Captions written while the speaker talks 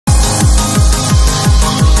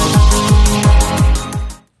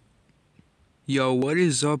Yo, what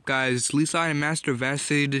is up, guys? It's Lisa and Master of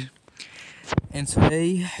Acid, and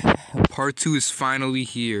today, part 2 is finally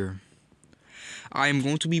here. I am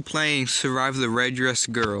going to be playing Survive the Red Dress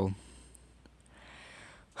Girl.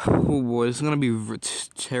 Oh boy, it's gonna be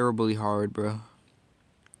terribly hard, bro.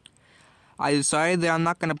 I decided that I'm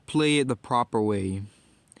not gonna play it the proper way.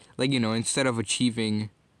 Like, instead of achieving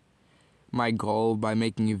my goal by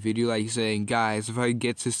making a video, like saying, guys, if I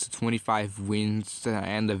get this to 25 wins to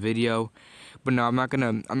end the video. But no, I'm not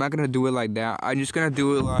gonna do it like that. I'm just gonna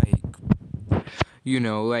do it like,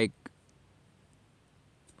 like,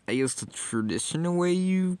 I guess the traditional way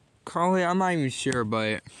you call it. I'm not even sure,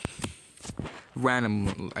 but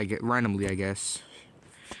randomly, I guess.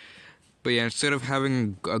 But yeah, instead of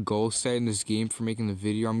having a goal set in this game for making the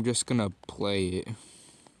video, I'm just gonna play it.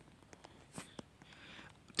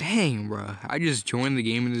 Dang, bro. I just joined the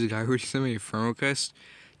game and this guy already sent me a friend request.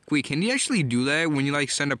 Wait, can you actually do that when you,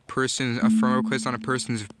 like, send a friend request on a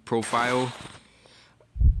person's profile?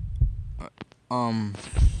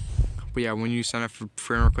 But yeah, when you send a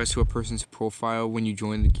friend request to a person's profile when you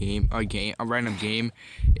join the game, a random game,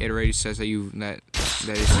 it already says that that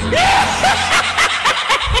is.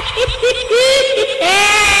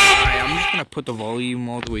 Alright, I'm just gonna put the volume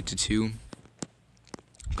all the way to 2,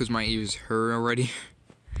 because my ears hurt already.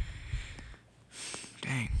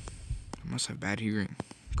 Dang, I must have bad hearing,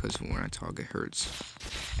 because when I talk it hurts.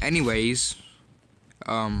 Anyways,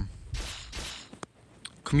 come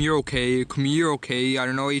here, okay? Come here, okay? I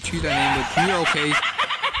don't know how you choose that name, but come here, okay?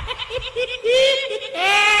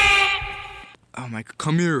 Oh my god,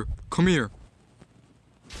 come here, come here.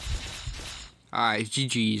 Alright,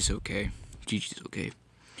 GG's okay. GG's okay.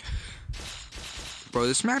 Bro,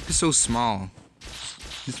 this map is so small.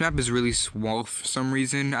 This map is really small for some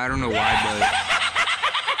reason. I don't know why, but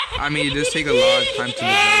I mean, it does take a lot of time to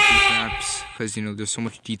develop these maps, because, there's so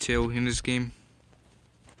much detail in this game.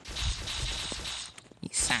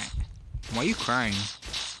 Why are you crying?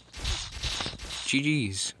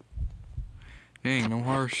 GG's. Dang, no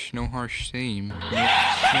harsh theme. No harsh changing.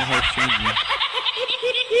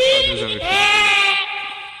 Oh,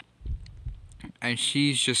 and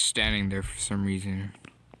she's just standing there for some reason.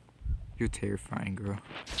 You're terrifying, girl.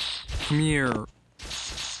 Come here.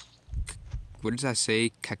 What does that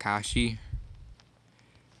say? Kakashi?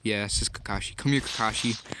 Yeah, this is Kakashi. Come here,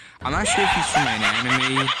 Kakashi. I'm not sure if he's from an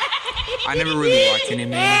anime. I never really watch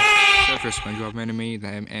anime. Except for SpongeBob anime.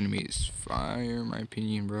 That anime is fire, in my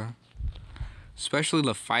opinion, bro. Especially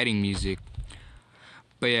the fighting music.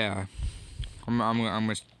 But yeah, I'm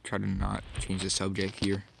gonna try to not change the subject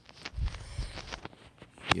here.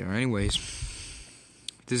 Yeah, anyways.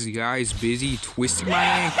 This guy's busy twisting my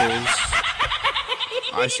ankles.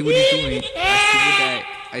 I see what he's doing.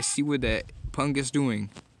 I see what that punk is doing.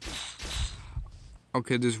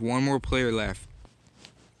 Okay, there's one more player left.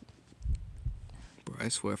 Bro, I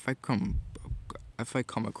swear, if I come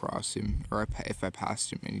across him, or if I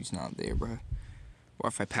pass him and he's not there, bro. Or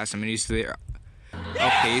if I pass him and he's there.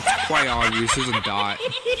 Okay, it's quite obvious. There's a dot.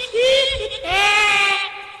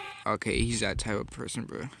 Okay, he's that type of person,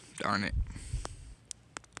 bro. Darn it.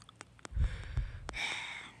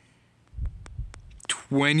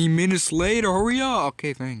 20 minutes later, hurry up.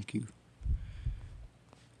 Okay, thank you.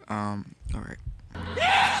 Alright.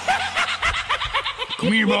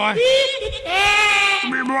 Come here, boy.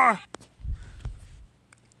 Come here, boy.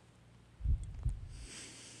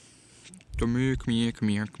 Come here, come here, come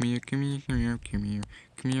here, come here, come here, come here, come here,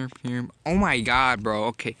 come here, come here. Oh my god, bro.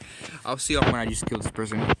 Okay. I'll see you when I just killed this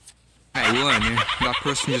person. Hey, what, man? That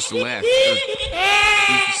person just left.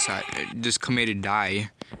 He just committed die.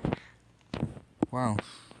 Wow,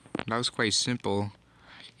 that was quite simple,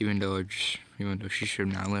 even though she should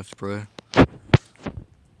have not left, bro.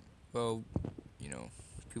 Well,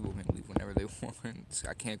 people can leave whenever they want.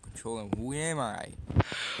 I can't control them. Who am I?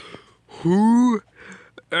 Who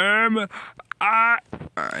am I?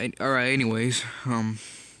 Alright. Anyways,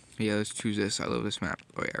 yeah, let's choose this. I love this map.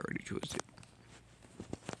 Oh yeah, I already chose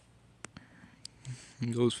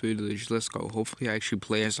it. Ghost Village. Let's go. Hopefully, I actually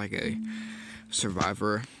play as like a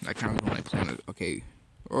survivor. I kind of don't like playing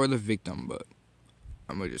or the victim, but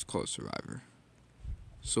I'm gonna just call it survivor.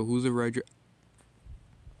 So who's the red?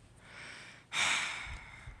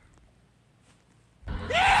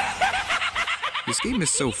 This game is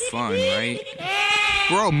so fun, right?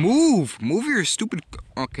 Bro, move your stupid.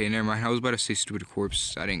 Okay, never mind. I was about to say stupid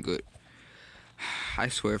corpse. That ain't good. I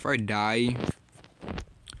swear, if I die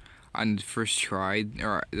on the first try,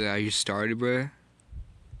 or that I just started, bro,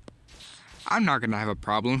 I'm not gonna have a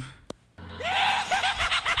problem. Bro,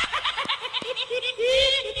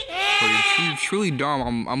 you're truly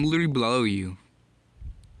dumb. I'm literally below you.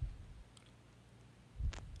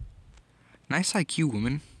 Nice IQ,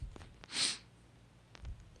 woman.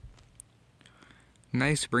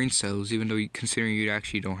 Nice brain cells, even though considering you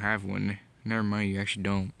actually don't have one. Never mind, you actually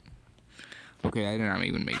don't. Okay, that did not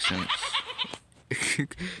even make sense.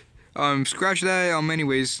 Scratch that.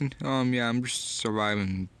 Anyways, yeah, I'm just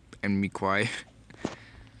surviving and be quiet.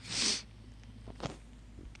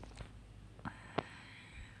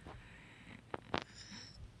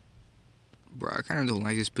 Bro, I kind of don't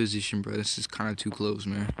like this position, bro. This is kind of too close,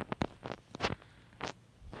 man.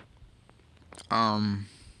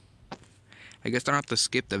 I guess I don't have to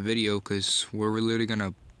skip the video because we're literally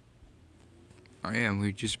gonna. Oh yeah,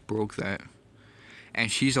 we just broke that.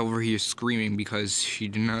 And she's over here screaming because she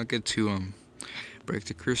did not get to break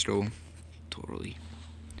the crystal. Totally.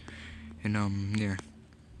 And yeah.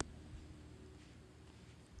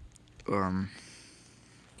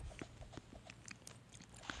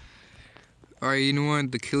 Alright, you know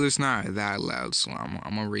what? The killer's not that loud, so I'm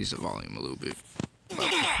gonna raise the volume a little bit.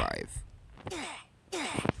 About 5.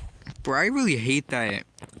 Bro, I really hate that.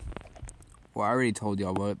 Well, I already told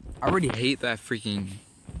y'all, but I already hate that freaking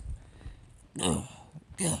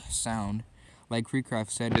sound. Like Freecraft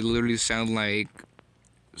said, it literally sounded like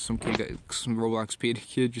some Roblox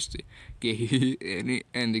kid just get hit,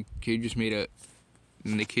 and the kid just made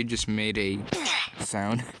a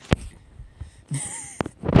sound.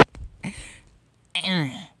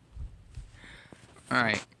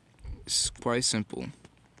 Alright, it's quite simple.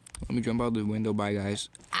 Let me jump out the window. Bye, guys.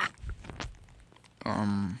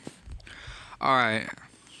 Alright.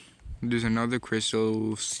 There's another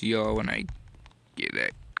crystal. See y'all when I get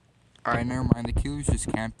it. Alright, never mind. The killer's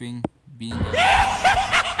just camping, being. Oh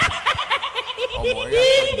boy,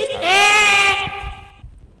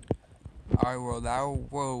 alright, well,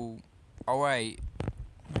 whoa. Alright.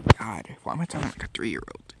 God, why am I talking like a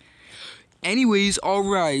 3-year-old? Anyways,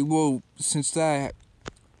 alright, well, since that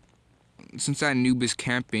noob is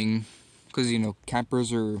camping, because, you know,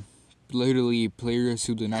 campers are literally players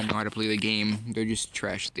who do not know how to play the game. They're just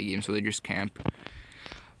trash at the game, so they just camp.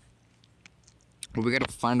 But we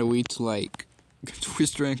gotta find a way to, like,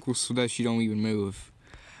 twist her ankles so that she don't even move.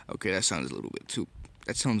 Okay, that sounds a little bit too...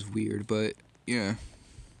 That sounds weird, but, yeah.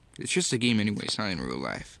 It's just a game anyway, it's not in real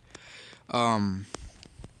life. I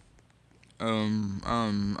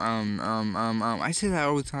say that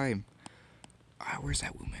all the time. Where's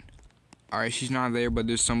that woman? Alright, she's not there, but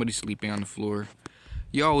there's somebody sleeping on the floor.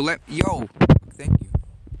 Yo, thank you.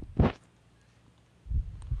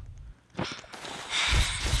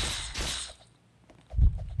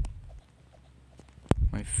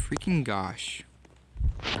 My freaking gosh.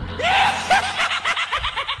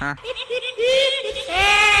 Huh?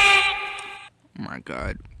 Oh my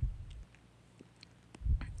god.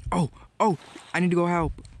 Oh, I need to go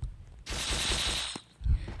help.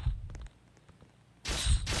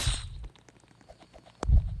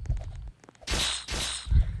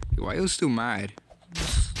 Why are you still mad?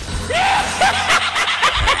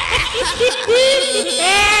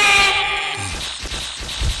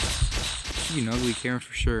 She'd be an ugly Karen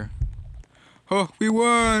for sure. Oh, we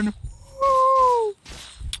won! Woo!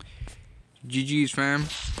 GG's, fam.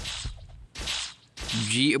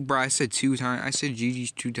 Bro, I said 2 times. I said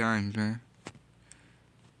GG's 2 times, man.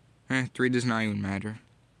 3 does not even matter.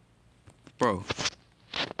 Bro.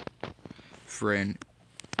 Friend.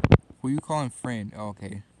 Who you calling friend? Oh,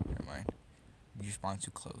 okay. Never mind. You just spawned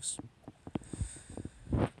too close.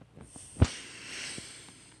 Alright,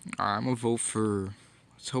 I'm gonna vote for...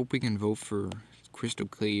 Let's hope we can vote for Crystal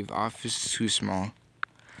Cave. Office is too small.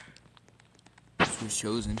 Who's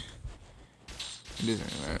chosen? It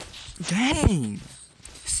doesn't matter. Dang!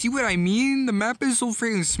 See what I mean? The map is so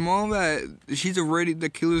freaking small that the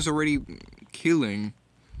killer's already killing.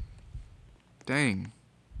 Dang.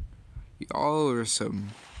 Y'all are some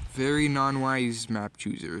very non-wise map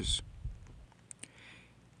choosers.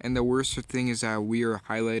 And the worst thing is that we are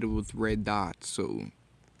highlighted with red dots, so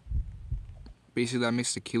basically that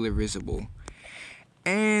makes the killer visible.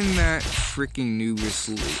 And that freaking noob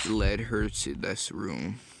just led her to this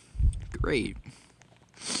room. Great.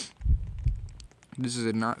 This is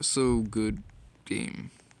a not so good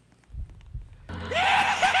game.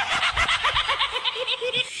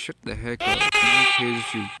 Shut the heck up. My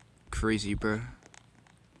kids, you crazy, bro.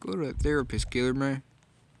 Go to a therapist, killer, man.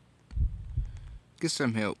 Get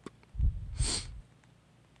some help.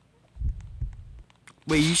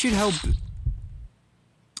 Wait, you should help.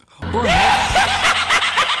 Bro,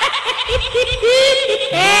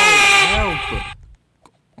 help.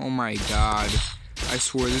 Oh my god. I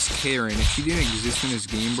swear, this Karen, if she didn't exist in this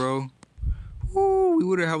game, bro, woo, we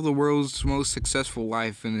would have the world's most successful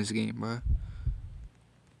life in this game, bro.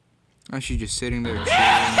 Now she's just sitting there chilling.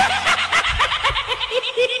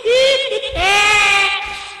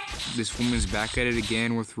 This woman's back at it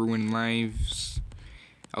again with ruined lives.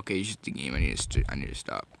 Okay, it's just the game. I need to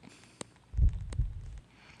stop.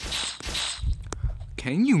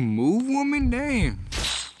 Can you move, woman? Damn.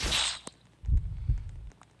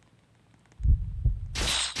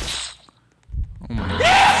 Oh my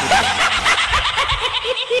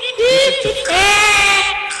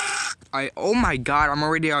god. Oh my god, I'm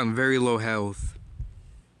already on very low health.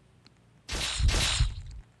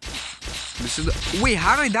 This is the, wait,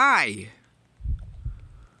 how did I die?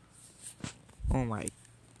 Oh my.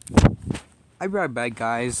 I'll be right back,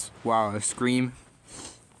 guys. Wow, a scream.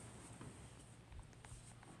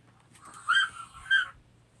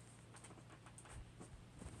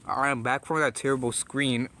 Alright, I'm back from that terrible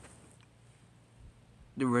screen.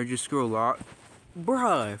 The register a lot.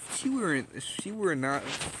 Bruh, if she were not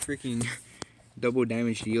freaking double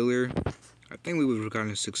damage dealer, I think we would have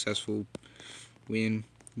gotten a successful win.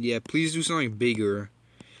 Yeah, please do something bigger.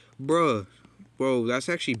 Bruh. Bro, that's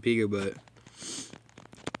actually bigger, but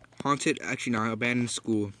haunted, actually not, abandoned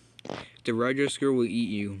school. The register will eat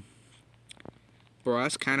you. Bro,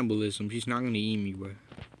 that's cannibalism. She's not gonna eat me, bro.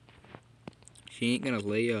 She ain't gonna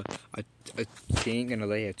lay a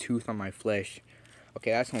tooth on my flesh.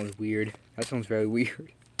 Okay, that sounds weird. That sounds very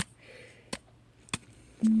weird.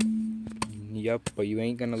 Yup, but you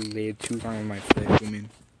ain't gonna lay a tooth on my flesh, woman.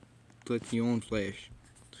 It's your own flesh.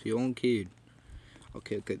 It's your own kid.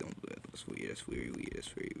 Okay, don't do that. That's weird. That's very weird. That's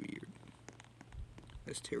very weird.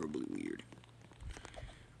 That's terribly weird.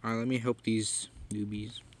 Alright, let me help these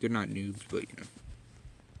newbies. They're not noobs, but you know.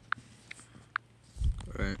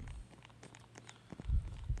 Alright.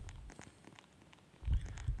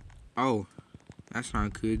 Oh, that's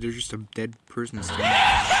not good. There's just a dead person standing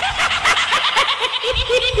there.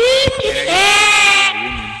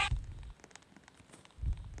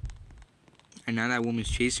 And now that woman's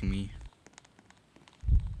chasing me.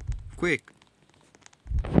 Quick.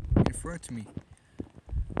 In front of me.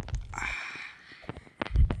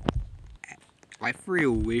 I for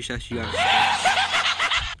real wish that she got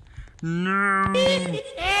stuck. No.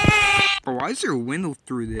 But why is there a window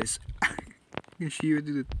through this? Can she do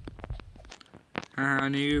the...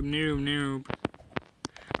 noob.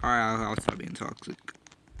 Alright, I'll stop being toxic.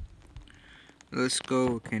 Let's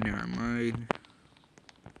go. Okay, never mind.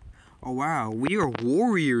 Oh wow, we are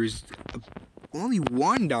warriors. Only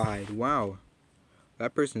one died. Wow.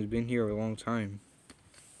 That person's been here a long time.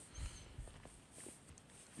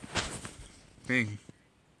 Dang.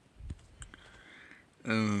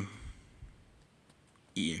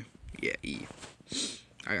 E. Yeah, E.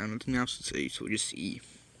 I got nothing else to say, so just E.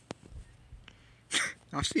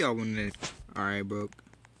 I'll see y'all one day. Alright, bro.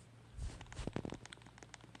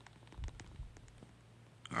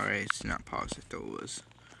 Alright, it's not paused. I thought it was.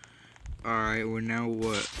 Alright, well now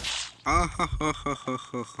what? I'm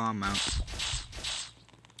out.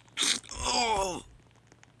 Oh!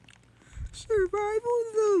 Survival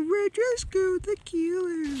the rescue the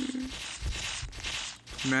killer.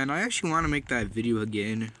 Man, I actually want to make that video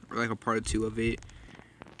again, or like a part 2 of it.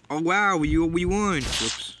 Oh wow, we won.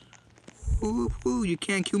 Whoops. Ooh, you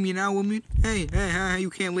can't kill me now, woman. Hey, you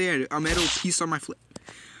can't lay a metal piece on my foot.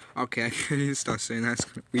 Okay, I can't stop saying that's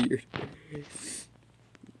kind of weird.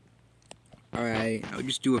 Alright, I'll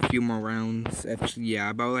just do a few more rounds. Actually, yeah,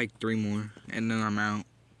 about like 3 more, and then I'm out.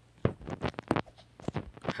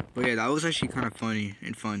 But yeah, that was actually kind of funny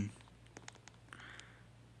and fun.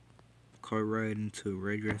 Car ride into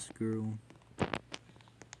Red Dress Girl.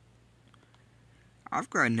 I've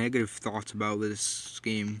got negative thoughts about this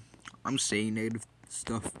game. I'm saying negative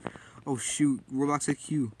stuff. Oh shoot, Roblox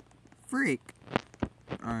IQ. Frick.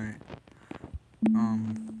 Alright.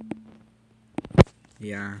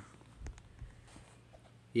 Yeah.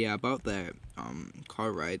 Yeah, about that,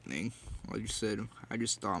 car ride thing. Like you said, I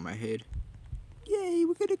just thought in my head, yay,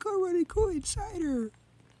 we're gonna car ride and go inside her.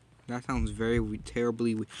 That sounds very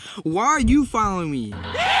terribly weird. Why are you following me?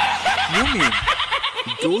 Woman,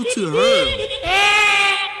 go to her.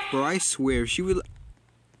 Bro, I swear, if she would...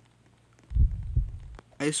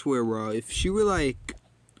 I swear, bro, if she were, like,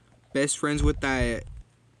 best friends with that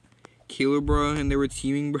killer, bro, and they were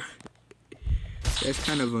teaming, bro, that's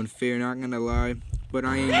kind of unfair, not gonna lie. But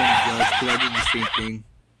I ain't gonna judge, because I did the same thing.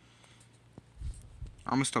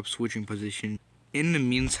 I'm gonna stop switching position. In the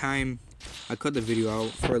meantime, I cut the video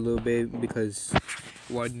out for a little bit, because,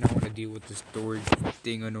 well, I didn't want to deal with the storage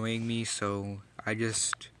thing annoying me, so I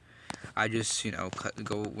just, you know,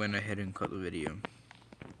 went ahead and cut the video.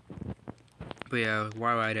 But yeah,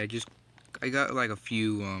 why would I got like a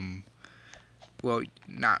few, well,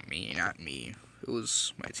 not me, it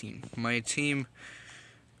was my team,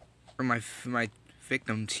 or my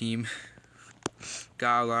victim team,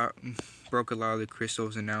 got a lot, broke a lot of the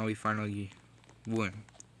crystals, and now we finally won.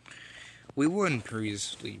 We won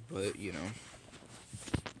previously, but you know,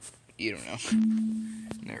 you don't know.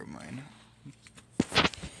 Never mind.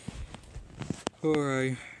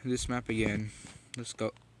 Alright, this map again. Let's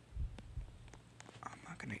go. I'm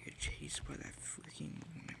not gonna get chased by that freaking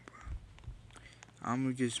woman, bro. I'm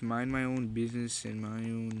gonna just mind my own business in my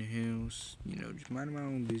own house. You know, just mind my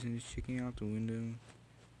own business, checking out the window.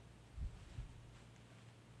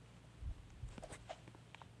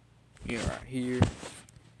 Yeah, right here.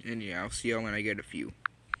 And yeah, I'll see y'all when I get a few.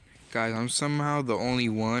 Guys, I'm somehow the only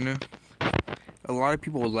one. A lot of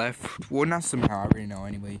people left. Well, not somehow, I already know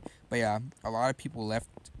anyway. But yeah, a lot of people left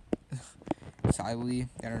sadly.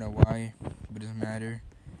 I don't know why, but it doesn't matter.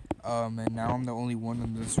 And now I'm the only one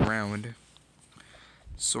in this round.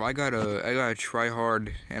 So I gotta try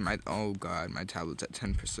hard, and oh god, my tablet's at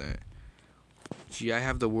 10%. Gee, I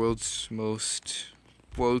have the world's most,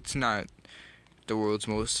 well, it's not the world's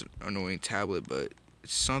most annoying tablet, but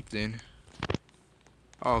it's something.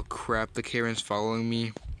 Oh crap, the Karen's following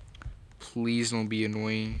me. Please don't be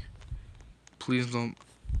annoying. Please don't.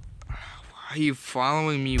 Why are you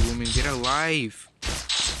following me, woman? Get a life.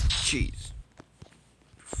 Jeez.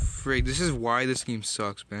 Frig, this is why this game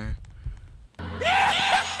sucks, man.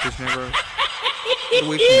 Just never. Get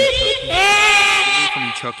away from me, Chucky. Get away from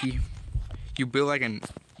me, Chucky. You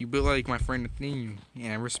build like my friend Nathaniel.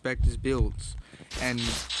 Yeah, I respect his builds. And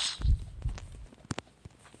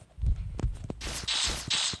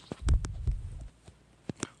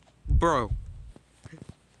bro,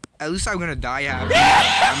 at least I'm gonna die happy.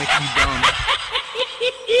 I'm making you dumb.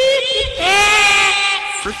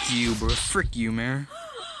 Frick you, bro. Frick you, man.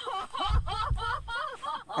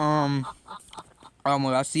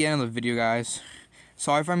 Well, that's the end of the video, guys.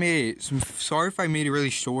 Sorry if I made it really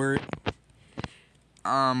short.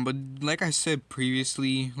 But like I said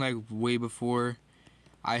previously, like way before,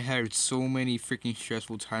 I had so many freaking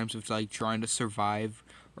stressful times of like trying to survive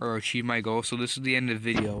or achieve my goal. So this is the end of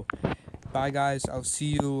the video. Bye, guys. I'll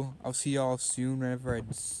see y'all soon whenever I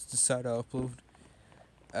decide to upload.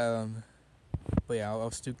 But yeah,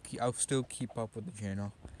 I'll still keep up with the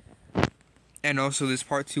channel. And also, this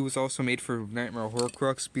part 2 was also made for Nightmare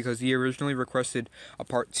Horcrux because he originally requested a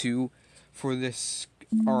part 2 for this,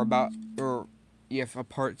 a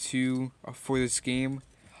part 2 for this game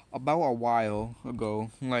about a while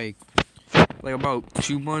ago, like about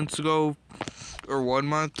 2 months ago or 1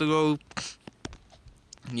 month ago.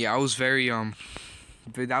 Yeah, I was very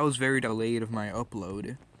that was very delayed of my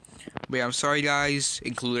upload. But yeah, I'm sorry, guys,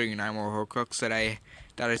 including Nightmare Horcrux, that I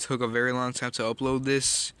took a very long time to upload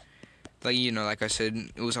this. Like, you know, like I said,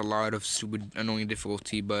 it was a lot of stupid, annoying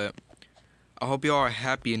difficulty, but I hope y'all are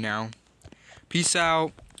happy now. Peace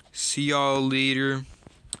out. See y'all later.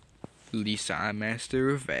 Lisa, I'm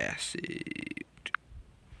Master of Acid.